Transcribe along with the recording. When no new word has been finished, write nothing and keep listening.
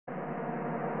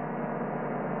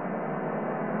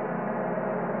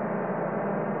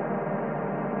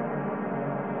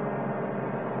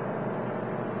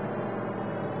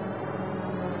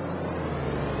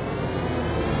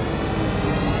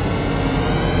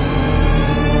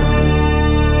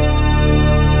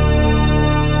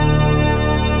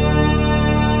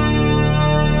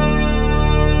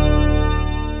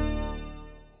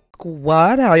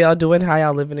What? How y'all doing? How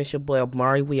y'all living? It's your boy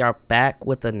Amauri. We are back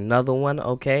with another one,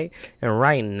 okay? And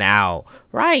right now,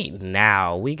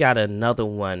 we got another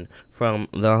one from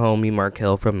the homie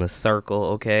Markell from the circle,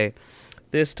 okay?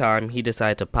 This time, he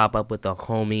decided to pop up with the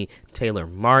homie Taylor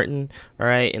Martin,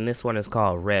 alright? And this one is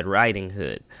called Red Riding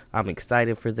Hood. I'm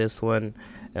excited for this one.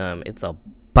 It's a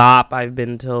bop, I've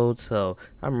been told, so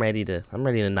I'm ready to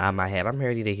nod my head. I'm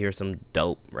ready to hear some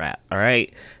dope rap,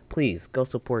 alright? Please, go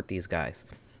support these guys.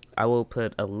 I will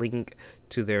put a link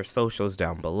to their socials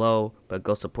down below, but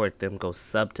go support them, go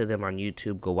sub to them on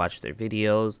YouTube, go watch their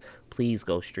videos. Please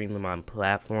go stream them on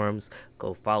platforms,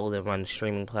 go follow them on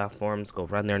streaming platforms, go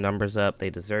run their numbers up. They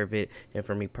deserve it. And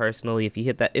for me personally, if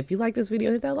you like this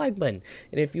video, hit that like button.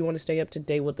 And if you want to stay up to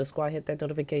date with the squad, hit that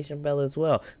notification bell as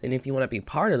well. And if you want to be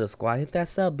part of the squad, hit that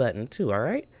sub button too,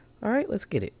 alright? Alright, let's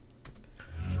get it.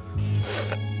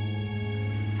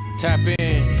 Tap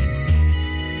in.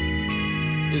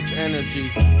 It's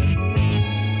energy.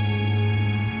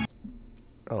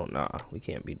 Oh, nah. We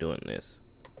can't be doing this.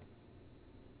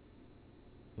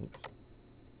 Oops.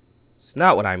 It's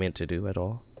not what I meant to do at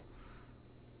all.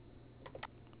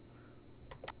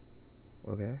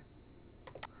 Okay.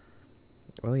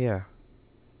 Oh, yeah.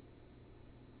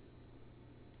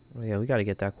 Oh, yeah, we gotta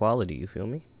get that quality, you feel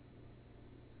me?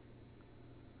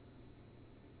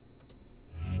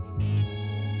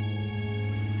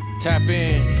 Tap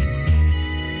in.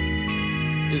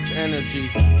 It's energy.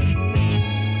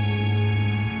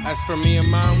 As for me and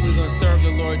mine, we're gonna serve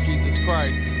the Lord Jesus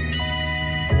Christ.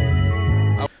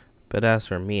 But as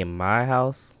for me and my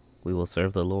house, we will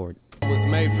serve the Lord. I was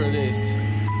made for this.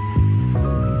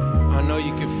 I know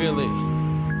you can feel it.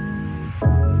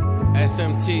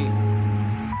 SMT.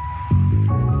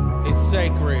 It's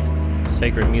sacred.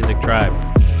 Sacred Music Tribe.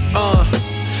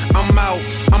 I'm out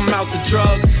the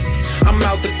drugs. I'm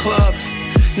out the club.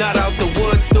 Not out the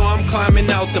woods, though I'm climbing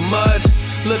out the mud.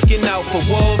 Looking out for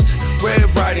wolves,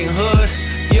 Red Riding Hood,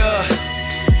 yeah.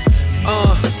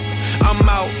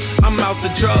 I'm out the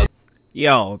drugs.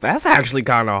 Yo, that's actually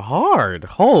kind of hard.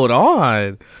 Hold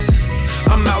on.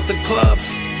 I'm out the club,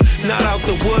 not out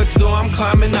the woods, though I'm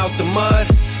climbing out the mud.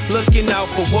 Looking out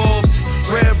for wolves,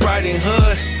 Red Riding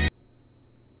Hood.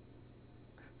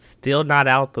 Still not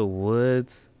out the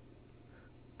woods.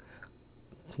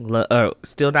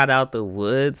 Still not out the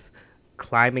woods,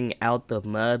 climbing out the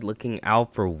mud, looking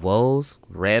out for woes,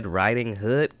 Red Riding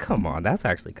Hood. Come on, that's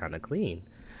actually kind of clean.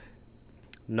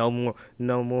 No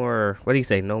more. What do you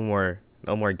say? No more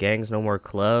gangs, no more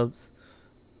clubs.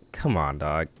 Come on,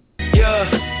 dog. Yeah,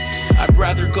 I'd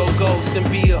rather go ghost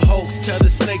than be a hoax. Tell the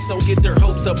snakes don't get their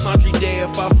hopes up. Laundry day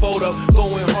if I fold up,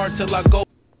 going hard till I go.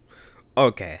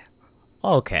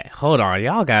 Okay, hold on.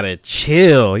 Y'all gotta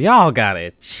chill.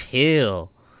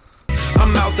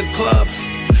 I'm out the club,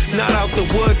 not out the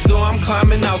woods, though I'm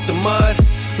climbing out the mud.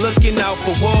 Looking out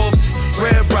for wolves,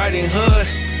 Red Riding Hood,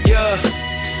 yeah.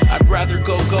 I'd rather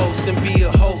go ghost than be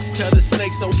a hoax. Tell the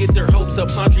snakes don't get their hopes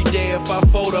up. Laundry day if I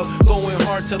fold up, going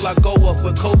hard till I go up.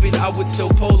 With COVID, I would still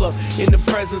pull up in the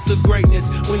presence of greatness.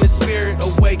 When the spirit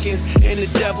awakens and the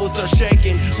devils are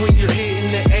shaking. When you're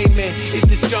hitting the amen. If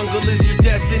this jungle is your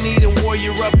destiny, then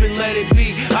warrior up and let it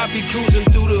be. I be cruising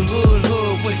through the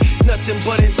hood with nothing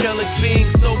but angelic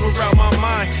beings. Sober out my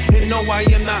mind and know I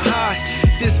am not high.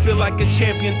 This feel like a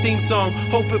champion theme song.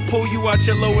 Hope it pull you out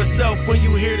your lower self when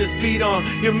you hear this beat on.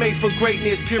 You're made for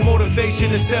greatness, pure motivation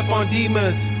to step on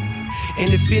demons.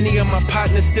 And if any of my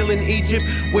partners still in Egypt,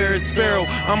 where is Pharaoh?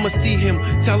 I'ma see him,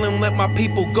 tell him let my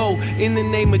people go in the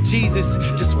name of Jesus.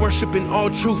 Just worship in all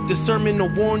truth, discernment to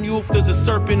warn you if there's a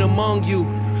serpent among you.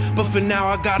 But for now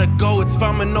I gotta go, it's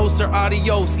vamonos or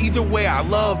adios. Either way I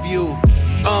love you.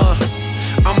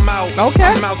 I'm out. Okay.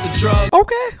 I'm out the drug.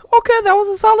 Okay, that was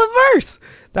a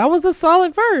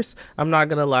solid verse. I'm not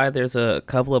gonna lie, there's a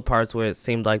couple of parts where it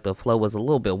seemed like the flow was a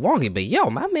little bit wonky, but yo,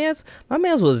 my man's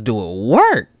was doing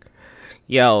work.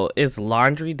 Yo, it's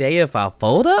laundry day if I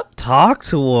fold up? Talk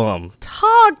to him.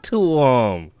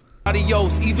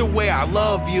 Adios, either way I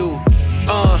love you.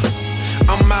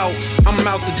 I'm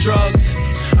out the drugs.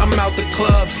 I'm out the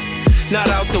club. Not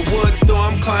out the woods, though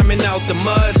I'm climbing out the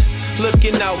mud.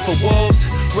 Looking out for wolves,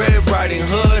 Red Riding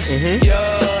Hood,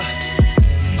 yeah.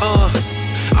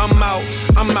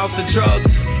 I'm out the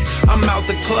drugs. I'm out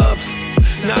the club.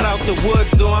 Not out the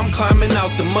woods, though I'm climbing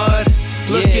out the mud.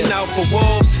 Looking out for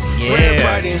wolves, Red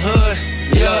Riding Hood,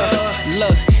 yeah.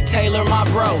 Look, Taylor, my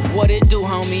bro, what it do,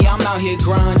 homie? I'm out here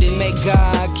grinding. Make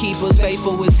God keep us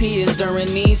faithful as He is during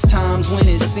these times when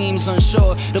it seems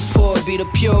unsure. The poor be the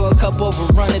pure, a cup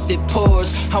overrunneth it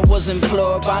pours. I was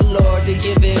implored by Lord to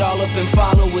give it all up and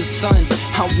follow His Son.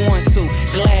 I want to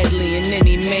gladly, and then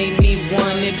He made me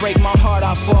one. It break my heart,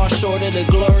 I fall short of the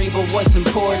glory, but what's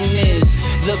important is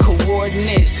the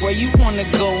coordinates. Where you wanna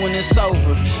go when it's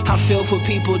over. I feel for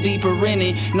people deeper in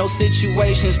it. No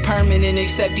situation's permanent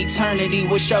except eternity.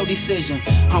 What's your decision?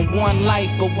 I want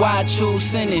life, but why choose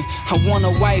sinning? I want a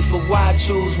wife, but why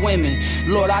choose women?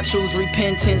 Lord, I choose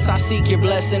repentance. I seek your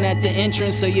blessing at the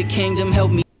entrance of your kingdom.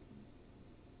 Help me.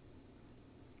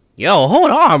 Yo,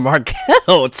 hold on,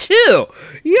 Markell, chill.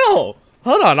 Yo,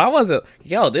 hold on,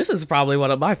 yo, this is probably one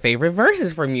of my favorite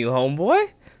verses from you, homeboy.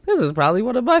 This is probably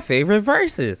one of my favorite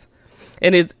verses.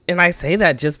 And I say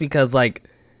that just because, like,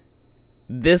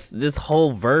 this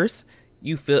whole verse,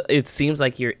 you feel, it seems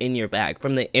like you're in your bag.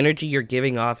 From the energy you're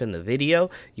giving off in the video,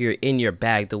 you're in your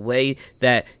bag. The way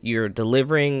that you're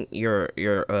delivering your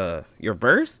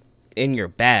verse, in your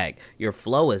bag. Your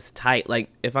flow is tight. Like,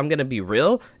 if I'm gonna be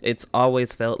real, it's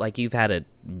always felt like you've had a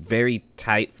very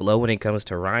tight flow when it comes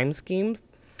to rhyme schemes.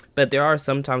 But there are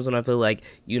some times when I feel like,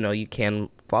 you know, you can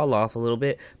fall off a little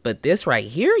bit. But this right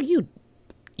here,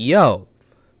 yo,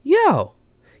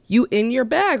 you in your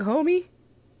bag, homie.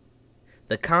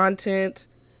 The content,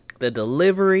 the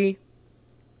delivery,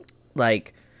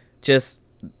 like, just,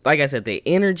 like I said, the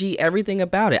energy, everything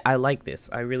about it. I like this.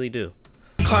 I really do.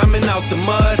 Climbing out the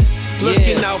mud,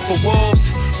 looking out for wolves,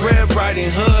 Red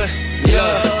Riding Hood.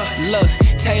 Look,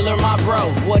 Taylor, my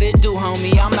bro, what it do,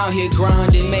 homie? I'm out here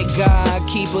grinding. Make God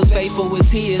keep us faithful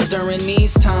as He is during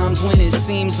these times when it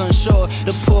seems unsure.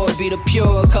 The poor be the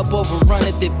pure, a cup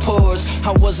overrunneth it pours.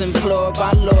 I was implored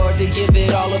by Lord to give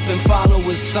it all up and follow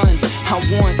His Son. I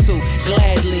want to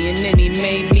gladly, and then He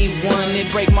made me one.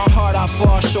 It break my heart, I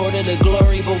fall short of the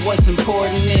glory, but what's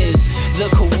important is the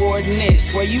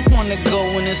coordinates. Where you wanna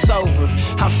go when it's over.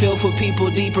 I feel for people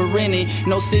deeper in it.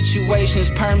 No situation's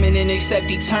permanent except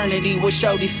eternity. What's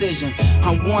your decision?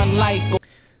 I want life, but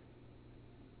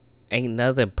ain't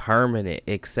nothing permanent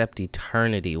except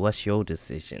eternity. What's your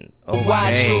decision? Okay.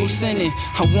 Why choose sinning?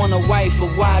 I want a wife,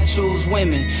 but why choose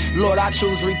women? Lord, I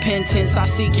choose repentance. I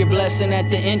seek your blessing at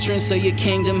the entrance of your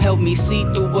kingdom. Help me see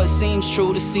through what seems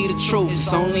true to see the truth.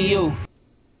 It's only you.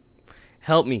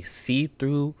 Help me see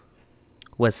through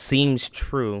what seems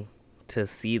true to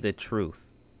see the truth.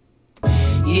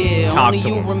 Yeah, Talk only to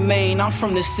you him. remain. I'm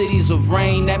from the cities of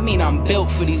rain. That mean I'm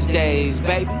built for these days,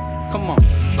 baby. Come on.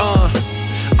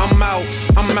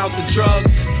 I'm out the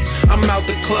drugs, I'm out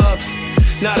the club,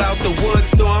 not out the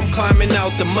woods, though I'm climbing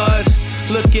out the mud,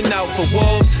 looking out for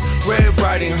wolves, Red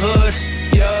Riding Hood,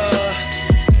 yeah.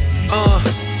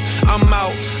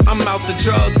 I'm out the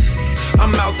drugs,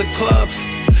 I'm out the club,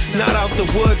 not out the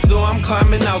woods, though I'm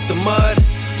climbing out the mud,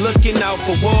 looking out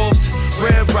for wolves,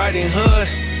 Red Riding Hood,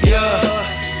 yeah.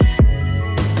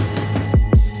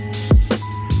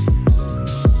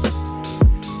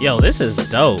 Yo, this is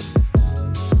dope.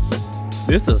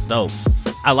 This is dope.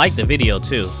 I like the video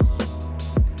too.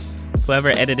 Whoever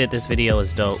edited this video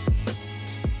is dope.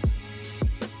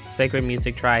 Sacred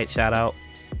Music, try it, shout out.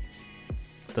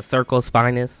 The Circle's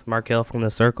finest, Markell from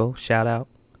The Circle, shout out.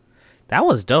 That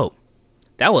was dope.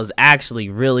 That was actually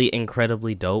really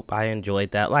incredibly dope. I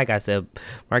enjoyed that. Like I said,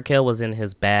 Markell was in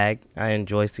his bag. I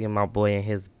enjoy seeing my boy in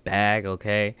his bag,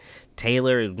 okay?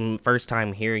 Taylor, first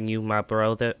time hearing you, my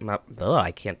brother.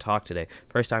 I can't talk today.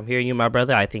 First time hearing you, my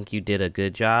brother. I think you did a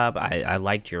good job. I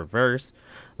liked your verse.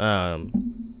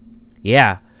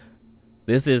 Yeah.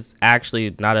 This is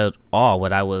actually not at all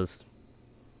what I was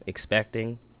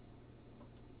expecting.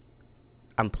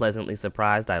 I'm pleasantly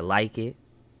surprised. I like it.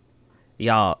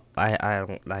 Y'all,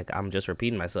 I'm just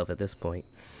repeating myself at this point.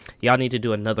 Y'all need to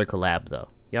do another collab, though.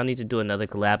 Y'all need to do another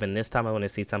collab, and this time I want to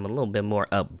see something a little bit more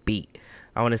upbeat.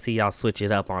 I want to see y'all switch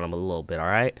it up on them a little bit, all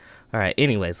right? All right,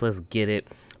 anyways, let's get it.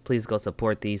 Please go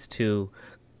support these two.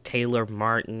 Taylor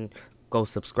Martin, go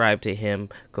subscribe to him.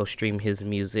 Go stream his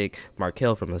music.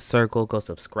 Markell from The Circle, go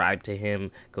subscribe to him.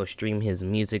 Go stream his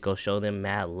music. Go show them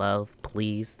mad love,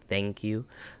 please. Thank you.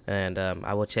 And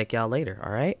I will check y'all later,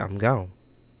 all right? I'm gone.